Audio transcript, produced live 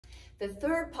The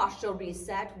third postural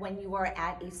reset when you are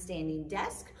at a standing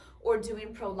desk or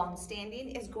doing prolonged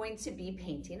standing is going to be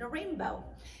painting a rainbow.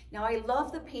 Now I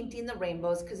love the painting the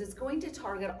rainbows because it's going to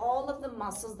target all of the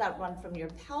muscles that run from your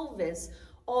pelvis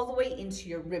all the way into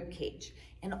your rib cage.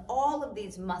 And all of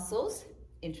these muscles,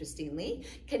 interestingly,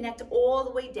 connect all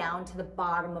the way down to the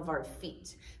bottom of our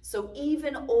feet. So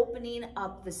even opening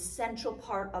up the central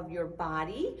part of your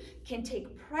body can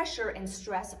take pressure and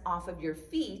stress off of your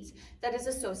feet that is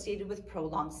associated with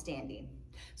prolonged standing.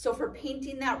 So for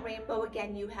painting that rainbow,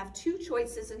 again, you have two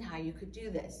choices in how you could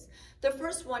do this. The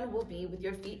first one will be with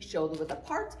your feet shoulder width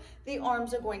apart. The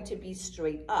arms are going to be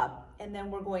straight up, and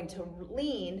then we're going to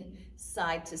lean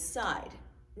side to side.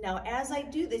 Now, as I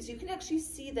do this, you can actually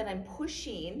see that I'm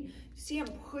pushing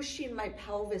my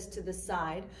pelvis to the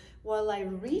side while I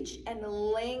reach and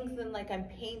lengthen like I'm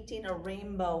painting a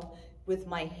rainbow with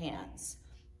my hands.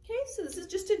 Okay, so this is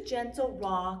just a gentle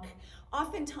rock.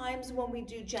 Oftentimes when we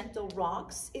do gentle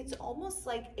rocks, it's almost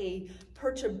like a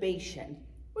perturbation.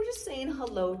 We're just saying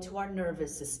hello to our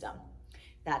nervous system.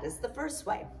 That is the first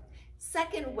way.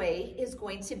 Second way is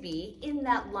going to be in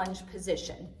that lunge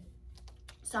position.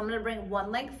 So I'm gonna bring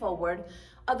one leg forward,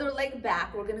 other leg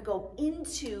back. We're gonna go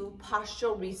into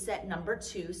postural reset number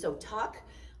 2. So tuck,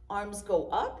 arms go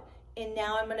up, and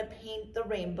now I'm gonna paint the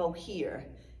rainbow here.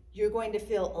 You're going to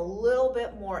feel a little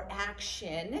bit more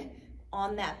action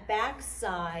on that back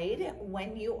side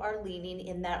when you are leaning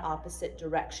in that opposite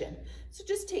direction. So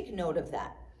just take note of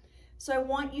that. So I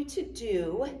want you to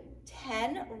do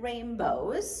 10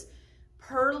 rainbows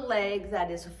per leg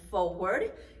that is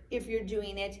forward if you're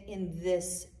doing it in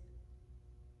this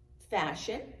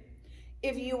fashion.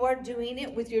 If you are doing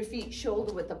it with your feet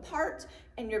shoulder width apart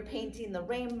and you're painting the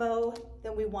rainbow,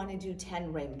 then we want to do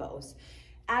 10 rainbows.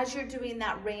 As you're doing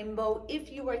that rainbow,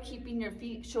 if you are keeping your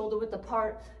feet shoulder width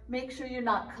apart, make sure you're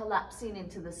not collapsing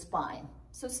into the spine.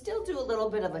 So still do a little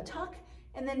bit of a tuck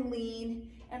and then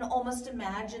lean and almost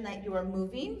imagine that you are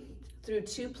moving through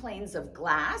 2 planes of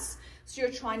glass. So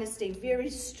you're trying to stay very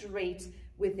straight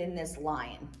within this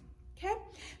line. Okay,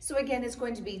 so again, it's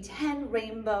going to be 10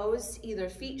 rainbows, either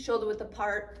feet shoulder width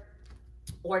apart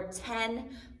or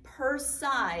 10 per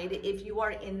side if you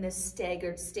are in this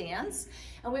staggered stance.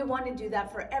 And we want to do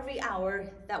that for every hour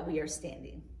that we are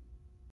standing.